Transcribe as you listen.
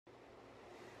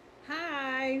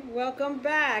Hi, welcome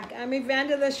back. I'm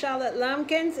Evangelist Charlotte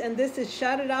Lumpkins, and this is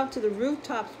Shout It Out to the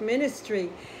Rooftops Ministry.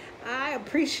 I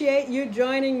appreciate you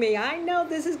joining me. I know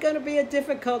this is going to be a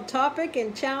difficult topic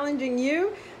and challenging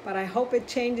you, but I hope it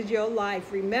changes your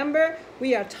life. Remember,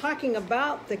 we are talking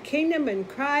about the kingdom in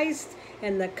Christ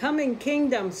and the coming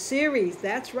kingdom series.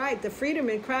 That's right, the freedom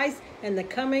in Christ and the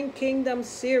coming kingdom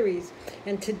series.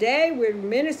 And today we're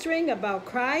ministering about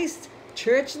Christ,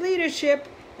 church leadership,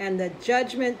 and the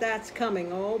judgment that's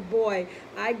coming. Oh boy,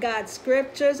 I got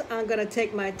scriptures. I'm going to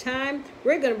take my time.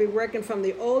 We're going to be working from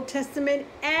the Old Testament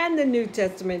and the New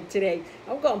Testament today.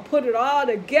 I'm going to put it all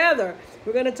together.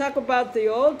 We're going to talk about the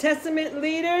Old Testament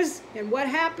leaders and what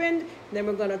happened. Then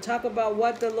we're going to talk about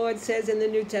what the Lord says in the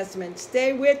New Testament.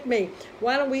 Stay with me.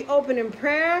 Why don't we open in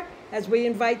prayer as we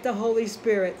invite the Holy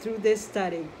Spirit through this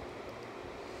study.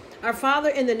 Our Father,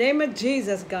 in the name of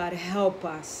Jesus, God, help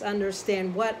us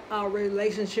understand what our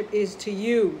relationship is to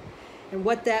you and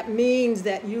what that means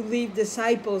that you lead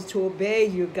disciples to obey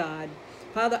you, God.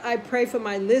 Father, I pray for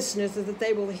my listeners that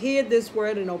they will hear this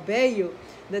word and obey you,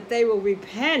 that they will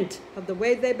repent of the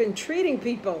way they've been treating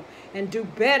people and do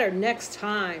better next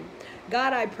time.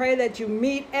 God, I pray that you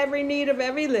meet every need of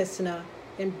every listener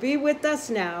and be with us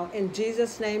now. In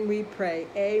Jesus' name we pray.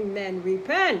 Amen.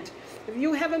 Repent. If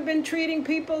you haven't been treating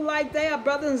people like they are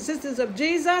brothers and sisters of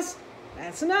Jesus,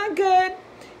 that's not good.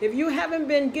 If you haven't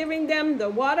been giving them the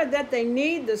water that they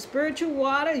need, the spiritual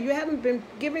water, you haven't been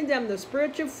giving them the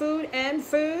spiritual food and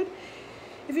food,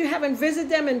 if you haven't visited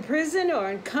them in prison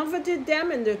or comforted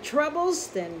them in their troubles,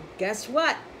 then guess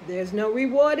what? There's no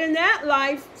reward in that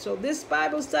life. So this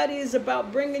Bible study is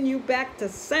about bringing you back to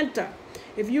center.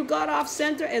 If you got off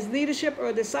center as leadership or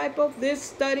a disciple, this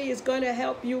study is going to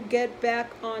help you get back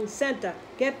on center,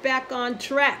 get back on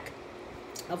track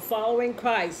of following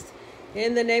Christ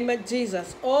in the name of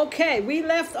Jesus. Okay, we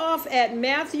left off at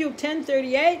Matthew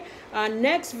 10:38. Our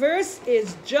next verse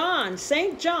is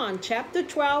St. John, chapter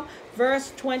 12,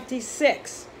 verse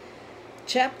 26.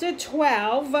 Chapter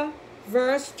 12,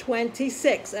 verse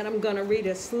 26. And I'm going to read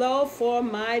it slow for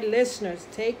my listeners.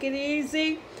 Take it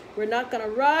easy. We're not going to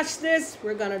rush this.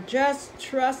 We're going to just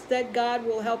trust that God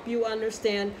will help you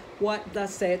understand what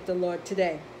thus saith the Lord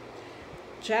today.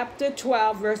 Chapter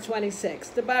 12, verse 26.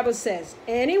 The Bible says,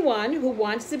 anyone who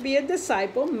wants to be a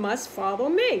disciple must follow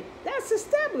me. That's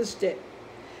established it.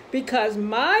 Because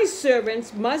my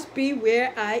servants must be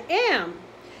where I am,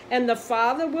 and the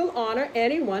Father will honor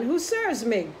anyone who serves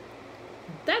me.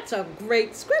 That's a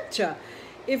great scripture.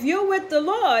 If you're with the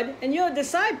Lord and you're a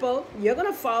disciple, you're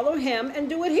going to follow him and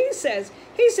do what he says.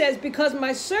 He says, because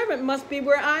my servant must be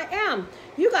where I am.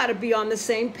 You got to be on the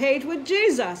same page with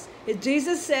Jesus. If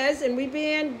Jesus says, and we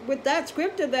began with that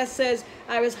scripture that says,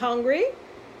 I was hungry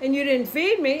and you didn't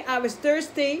feed me. I was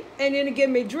thirsty and you didn't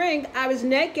give me drink. I was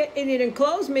naked and you didn't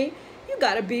clothe me. You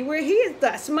got to be where he is.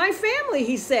 That's my family,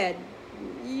 he said.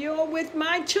 You're with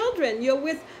my children. You're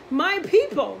with my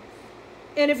people.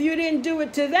 And if you didn't do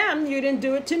it to them, you didn't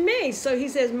do it to me. So he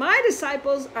says, my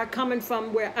disciples are coming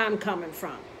from where I'm coming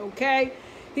from, okay?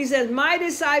 He says, my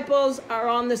disciples are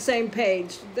on the same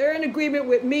page. They're in agreement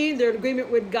with me. They're in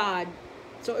agreement with God.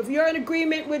 So if you're in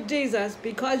agreement with Jesus,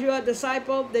 because you're a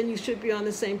disciple, then you should be on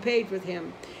the same page with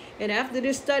him. And after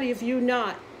this study, if you're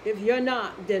not,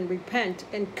 then repent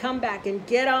and come back and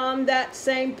get on that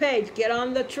same page. Get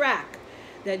on the track,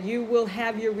 that you will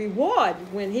have your reward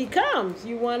when he comes.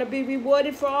 You want to be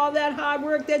rewarded for all that hard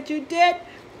work that you did?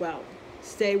 Well,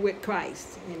 stay with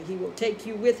Christ, and he will take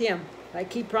you with him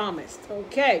like he promised.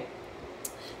 Okay.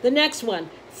 The next one,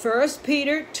 1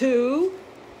 Peter 2,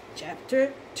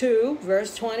 chapter 2,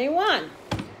 verse 21.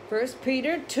 1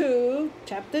 Peter 2,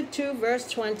 chapter 2, verse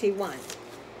 21.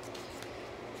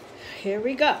 Here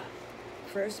we go.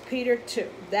 1 Peter 2.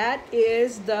 That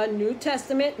is the New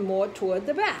Testament, more toward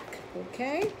the back.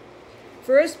 Okay?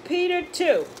 1 Peter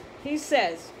 2. He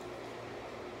says,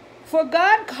 for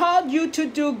God called you to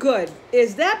do good.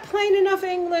 Is that plain enough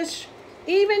English?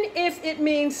 Even if it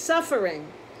means suffering.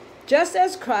 Just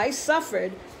as Christ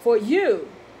suffered for you.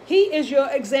 He is your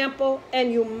example,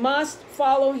 and you must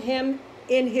follow him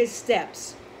in his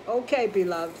steps. Okay,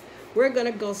 beloved. We're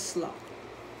going to go slow.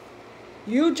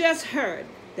 You just heard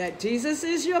that Jesus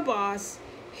is your boss.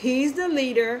 He's the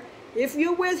leader. If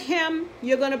you're with him,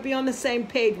 you're going to be on the same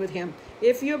page with him.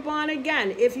 If you're born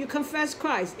again, if you confess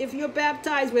Christ, if you're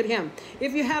baptized with him,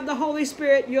 if you have the Holy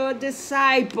Spirit, you're a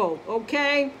disciple,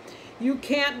 okay? You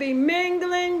can't be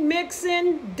mingling,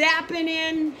 mixing, dapping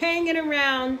in, hanging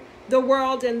around the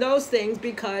world and those things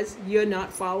because you're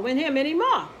not following him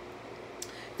anymore.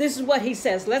 This is what he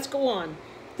says. Let's go on.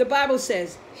 The Bible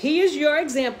says, he is your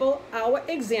example, our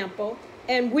example,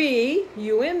 And we,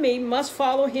 you and me, must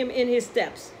follow him in his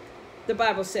steps. The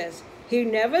Bible says, he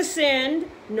never sinned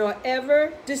nor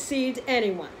ever deceived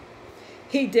anyone.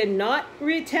 He did not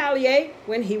retaliate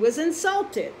when he was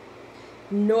insulted,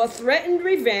 nor threatened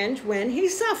revenge when he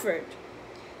suffered.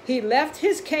 He left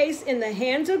his case in the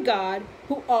hands of God,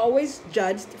 who always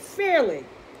judged fairly.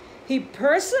 He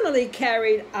personally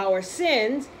carried our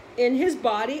sins in his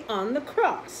body on the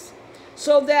cross,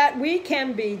 so that we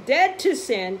can be dead to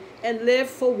sin and live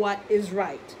for what is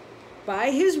right.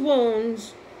 By his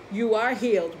wounds, you are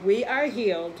healed. We are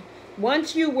healed.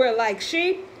 Once you were like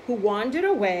sheep who wandered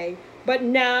away, but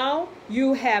now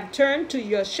you have turned to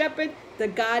your shepherd, the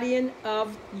guardian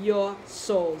of your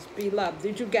souls. Beloved,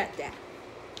 did you get that?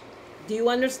 Do you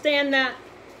understand that?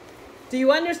 Do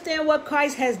you understand what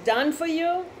Christ has done for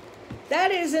you?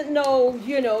 That isn't no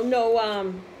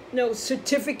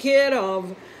certificate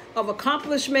of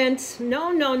accomplishments.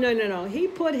 No. He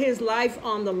put his life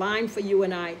on the line for you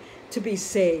and I to be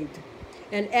saved.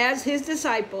 And as his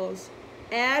disciples,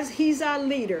 as he's our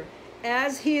leader,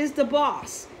 as he is the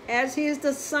boss, as he is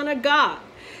the Son of God,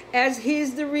 as he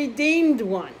is the redeemed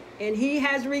one, and he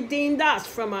has redeemed us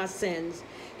from our sins.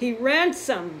 He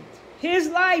ransomed his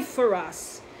life for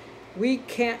us. We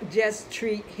can't just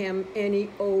treat him any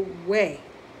old way.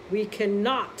 We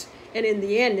cannot, and in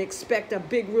the end, expect a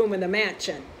big room in the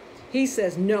mansion. He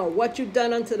says, no, what you've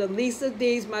done unto the least of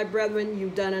these, my brethren,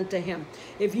 you've done unto him.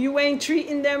 If you ain't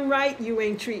treating them right, you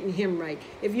ain't treating him right.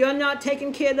 If you're not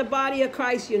taking care of the body of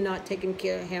Christ, you're not taking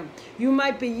care of him. You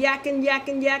might be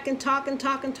yakking,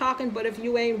 talking, but if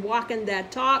you ain't walking that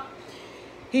talk,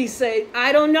 he said,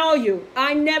 I don't know you.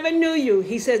 I never knew you.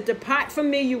 He says, depart from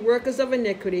me, you workers of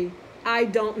iniquity. I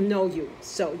don't know you.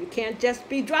 So you can't just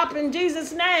be dropping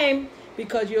Jesus' name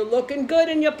because you're looking good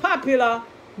and you're popular.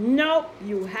 Nope,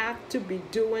 you have to be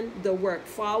doing the work,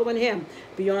 following him,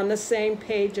 be on the same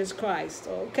page as Christ.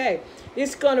 Okay,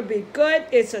 it's going to be good.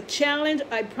 It's a challenge,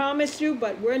 I promise you,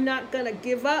 but we're not going to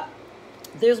give up.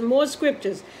 There's more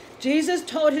scriptures. Jesus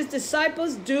told his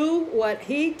disciples, do what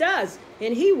he does,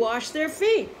 and he washed their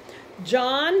feet.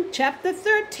 John chapter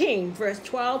 13, verse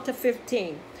 12 to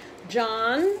 15.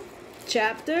 John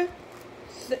chapter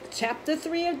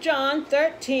 3 of John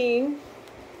 13.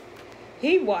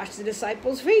 He washed the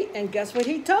disciples' feet, and guess what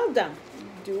he told them?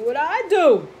 Do what I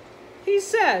do. He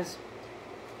says,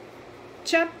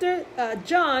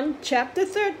 John chapter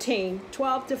 13,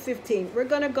 12 to 15. We're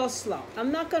going to go slow.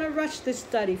 I'm not going to rush this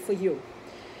study for you.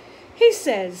 He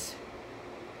says,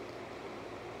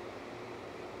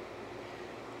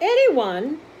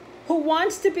 anyone who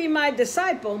wants to be my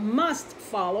disciple must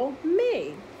follow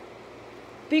me,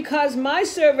 because my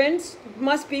servants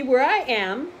must be where I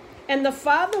am, and the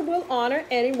Father will honor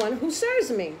anyone who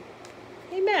serves me.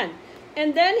 Amen.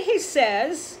 And then he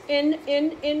says in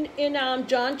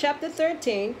John chapter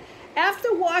 13,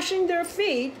 after washing their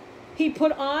feet, he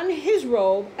put on his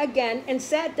robe again and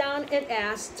sat down and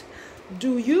asked,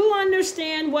 do you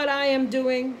understand what I am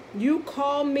doing? You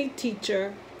call me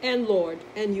teacher and Lord,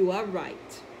 and you are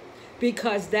right,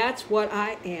 because that's what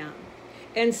I am.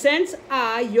 And since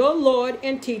I, your Lord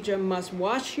and teacher, must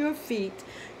wash your feet,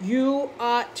 you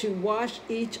ought to wash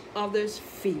each other's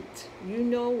feet. You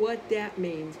know what that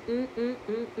means.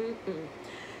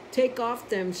 Take off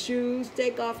them shoes,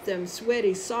 take off them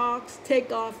sweaty socks,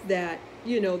 take off that,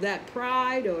 that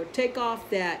pride, or take off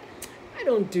that, I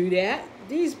don't do that.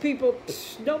 These people,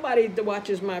 nobody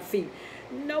watches my feet.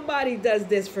 Nobody does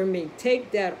this for me.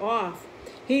 Take that off.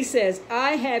 He says,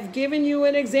 I have given you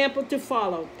an example to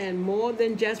follow, and more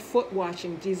than just foot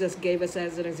washing, Jesus gave us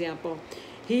as an example.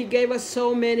 He gave us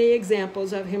so many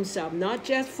examples of himself, not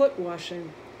just foot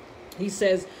washing. He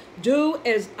says, do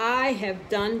as I have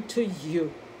done to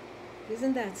you.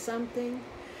 Isn't that something?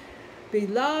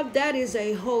 Beloved, that is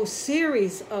a whole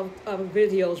series of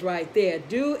videos right there.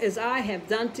 Do as I have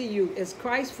done to you. Is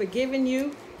Christ forgiven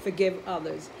you? Forgive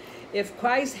others. If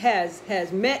Christ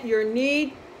has met your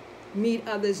need, meet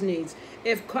others' needs.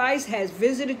 If Christ has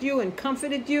visited you and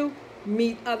comforted you,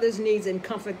 meet others' needs and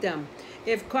comfort them.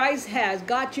 If Christ has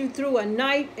got you through a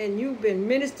night and you've been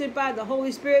ministered by the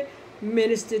Holy Spirit,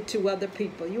 minister to other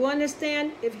people. You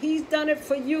understand? If he's done it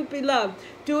for you, beloved,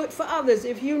 do it for others.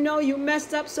 If you know you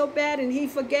messed up so bad and he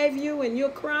forgave you and you're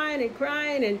crying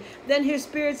and then his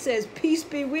spirit says, peace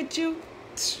be with you.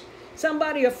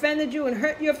 Somebody offended you and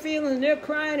hurt your feelings and they're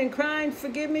crying,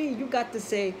 forgive me. You got to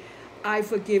say, I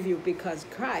forgive you, because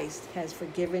Christ has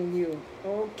forgiven you.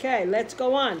 Okay, let's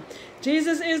go on.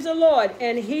 Jesus is the Lord,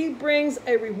 and he brings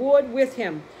a reward with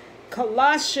him.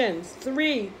 Colossians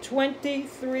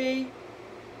 3:23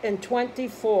 and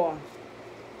 24.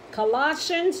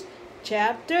 Colossians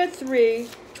chapter 3,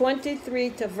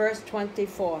 23 to verse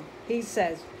 24. He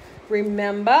says,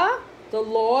 remember, the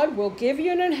Lord will give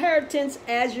you an inheritance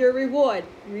as your reward.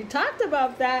 We talked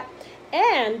about that.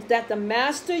 And that the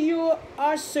master you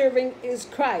are serving is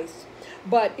Christ.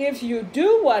 But if you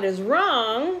do what is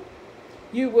wrong,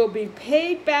 you will be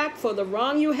paid back for the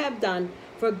wrong you have done,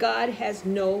 for God has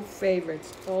no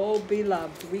favorites. Oh,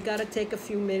 beloved, we got to take a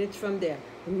few minutes from there.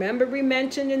 Remember, we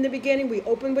mentioned in the beginning, we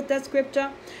opened with that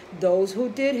scripture, those who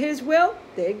did his will,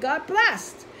 they got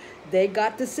blessed. They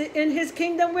got to sit in his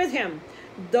kingdom with him.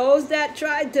 Those that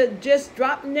tried to just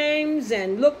drop names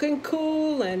and looking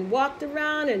cool and walked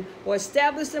around and or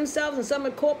established themselves in some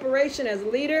corporation as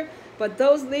leader, but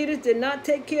those leaders did not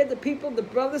take care of the people, the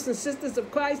brothers and sisters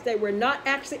of Christ. They were not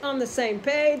actually on the same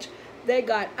page. They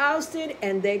got ousted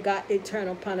and they got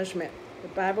eternal punishment. The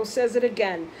Bible says it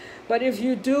again. But if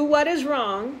you do what is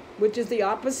wrong, which is the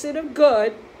opposite of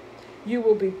good, you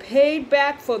will be paid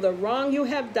back for the wrong you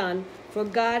have done, for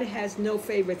God has no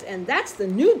favorites. And that's the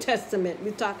New Testament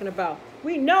we're talking about.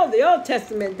 We know the Old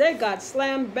Testament, they got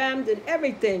slammed, bammed, and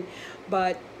everything.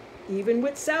 But even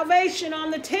with salvation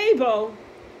on the table,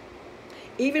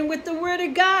 even with the Word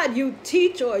of God you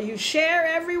teach or you share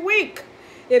every week,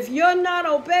 if you're not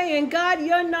obeying God,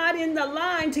 you're not in the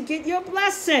line to get your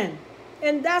blessing.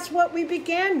 And that's what we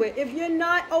began with. If you're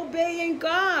not obeying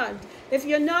God, if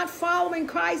you're not following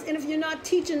Christ, and if you're not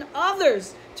teaching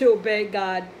others to obey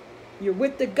God, you're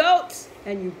with the goats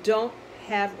and you don't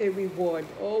have a reward.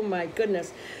 Oh my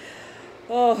goodness.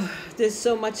 Oh, there's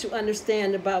so much to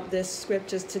understand about this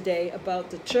scriptures today, about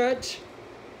the church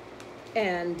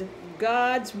and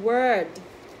God's word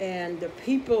and the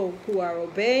people who are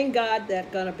obeying God that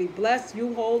are going to be blessed.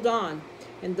 You hold on.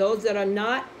 And those that are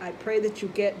not, I pray that you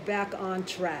get back on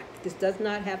track. This does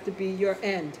not have to be your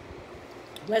end.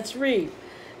 Let's read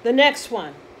the next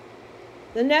one.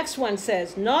 The next one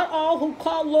says, not all who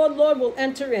call Lord, Lord will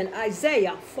enter in.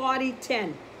 Isaiah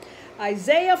 40:10.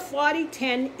 Isaiah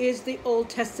 40:10 is the Old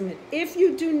Testament. If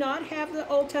you do not have the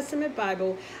Old Testament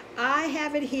Bible, I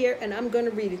have it here and I'm going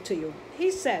to read it to you. He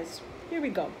says, here we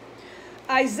go.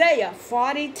 Isaiah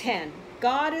 40:10.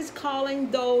 God is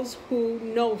calling those who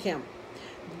know him.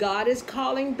 God is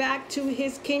calling back to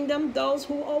his kingdom those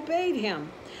who obeyed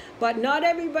him. But not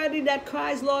everybody that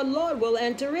cries, Lord, Lord, will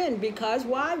enter in. Because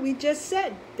why? We just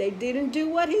said they didn't do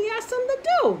what he asked them to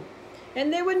do.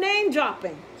 And they were name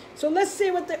dropping. So let's see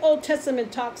what the Old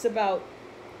Testament talks about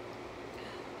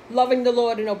loving the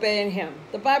Lord and obeying him.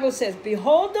 The Bible says,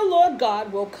 behold, the Lord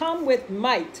God will come with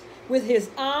might, with his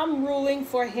arm ruling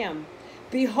for him.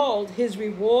 Behold, his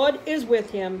reward is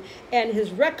with him, and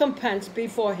his recompense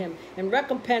before him. And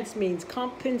recompense means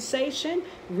compensation,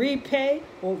 repay,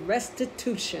 or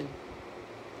restitution.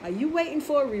 Are you waiting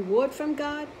for a reward from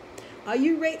God? Are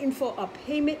you waiting for a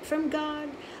payment from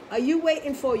God? Are you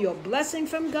waiting for your blessing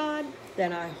from God?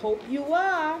 Then I hope you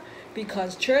are,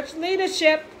 because church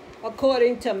leadership,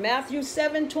 according to Matthew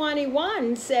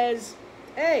 7:21, says,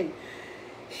 hey,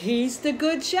 he's the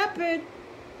good shepherd.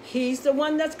 He's the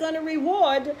one that's going to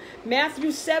reward.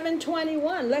 Matthew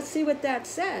 7:21. Let's see what that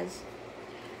says.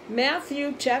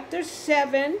 Matthew chapter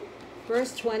 7,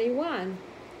 verse 21.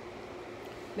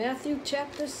 Matthew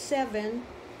chapter 7,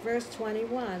 verse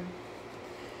 21.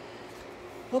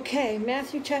 Okay,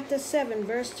 Matthew chapter 7,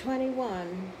 verse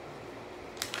 21.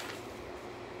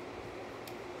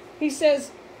 He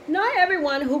says, not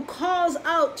everyone who calls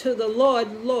out to the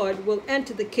Lord, Lord, will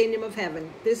enter the kingdom of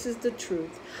heaven. This is the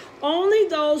truth. Only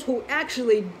those who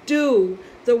actually do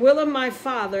the will of my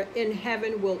Father in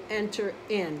heaven will enter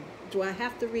in. Do I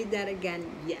have to read that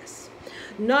again? Yes.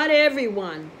 Not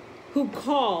everyone who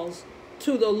calls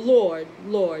to the Lord,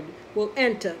 Lord, will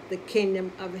enter the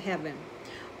kingdom of heaven.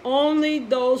 Only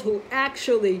those who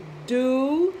actually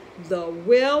do the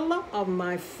will of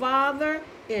my Father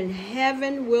in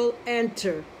heaven will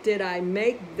enter. Did I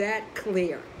make that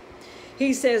clear?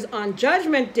 He says, on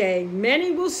judgment day,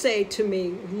 many will say to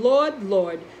me, Lord,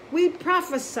 Lord, we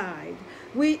prophesied,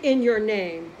 we in your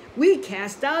name. We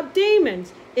cast out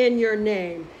demons in your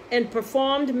name and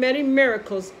performed many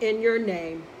miracles in your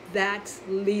name. That's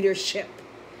leadership.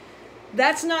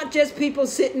 That's not just people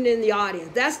sitting in the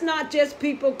audience. That's not just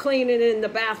people cleaning in the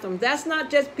bathroom. That's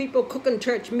not just people cooking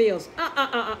church meals.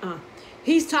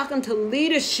 He's talking to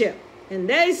leadership. And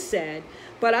they said,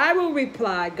 but I will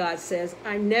reply, God says,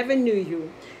 I never knew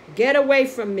you. Get away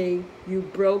from me. You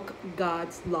broke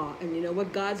God's law. And you know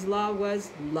what God's law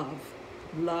was? Love.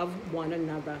 Love one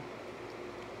another.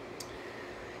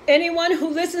 Anyone who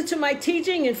listens to my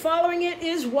teaching and following it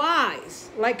is wise,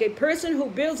 like a person who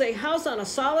builds a house on a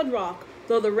solid rock.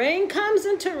 Though the rain comes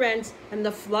in torrents and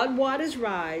the flood waters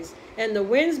rise and the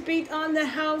winds beat on the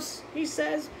house, he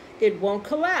says, it won't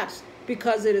collapse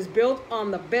because it is built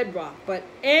on the bedrock. But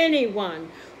anyone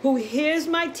who hears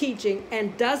my teaching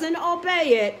and doesn't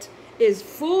obey it is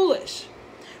foolish,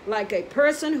 like a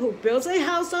person who builds a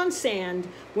house on sand.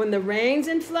 When the rains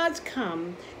and floods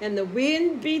come and the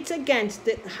wind beats against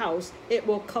the house, it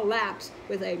will collapse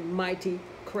with a mighty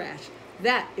crash.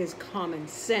 That is common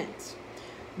sense.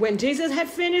 When Jesus had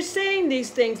finished saying these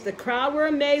things, the crowd were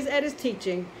amazed at his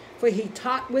teaching, for he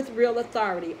taught with real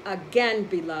authority. Again,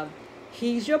 beloved,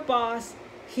 he's your boss.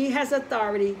 He has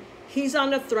authority. He's on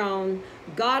the throne.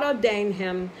 God ordained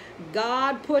him.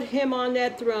 God put him on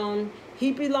that throne.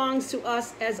 He belongs to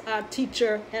us as our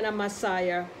teacher and a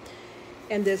Messiah.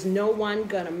 And there's no one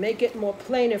going to make it more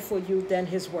plainer for you than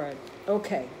his word.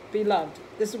 Okay, beloved,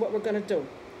 this is what we're going to do.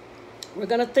 We're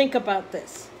going to think about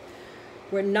this.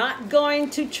 We're not going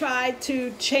to try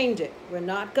to change it. We're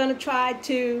not going to try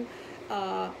to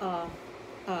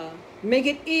make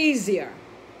it easier,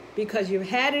 because you've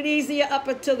had it easier up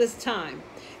until this time.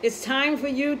 It's time for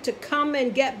you to come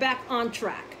and get back on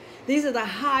track. These are the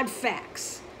hard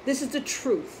facts. This is the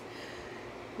truth.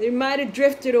 You might have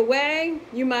drifted away.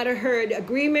 You might have heard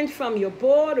agreements from your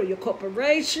board or your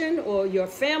corporation or your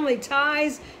family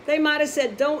ties. They might have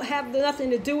said, don't have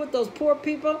nothing to do with those poor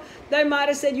people. They might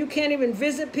have said, you can't even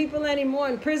visit people anymore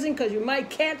in prison because you might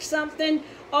catch something.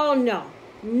 Oh, no.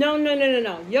 No, no, no, no,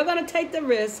 no. You're going to take the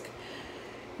risk.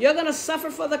 You're going to suffer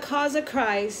for the cause of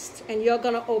Christ, and you're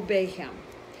going to obey him.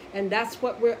 And that's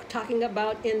what we're talking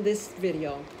about in this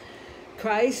video.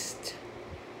 Christ,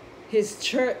 his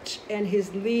church, and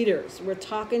his leaders. We're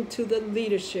talking to the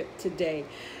leadership today.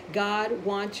 God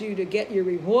wants you to get your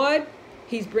reward.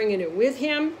 He's bringing it with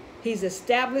him. He's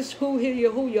established who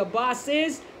your boss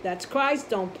is. That's Christ.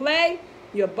 Don't play.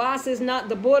 Your boss is not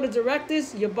the board of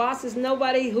directors. Your boss is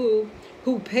nobody who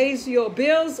pays your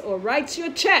bills or writes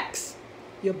your checks.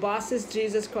 Your boss is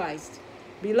Jesus Christ.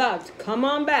 Beloved, come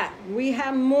on back. We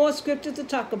have more scripture to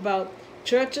talk about.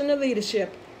 Church and the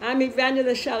leadership. I'm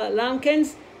Evangelist Charlotte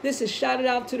Lumpkins. This is Shout It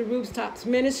Out to the Rooftops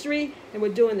Ministry, and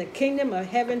we're doing the Kingdom of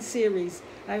Heaven series.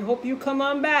 I hope you come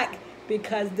on back,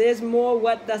 because there's more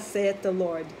what thus saith the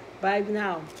Lord. Bye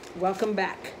now. Welcome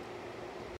back.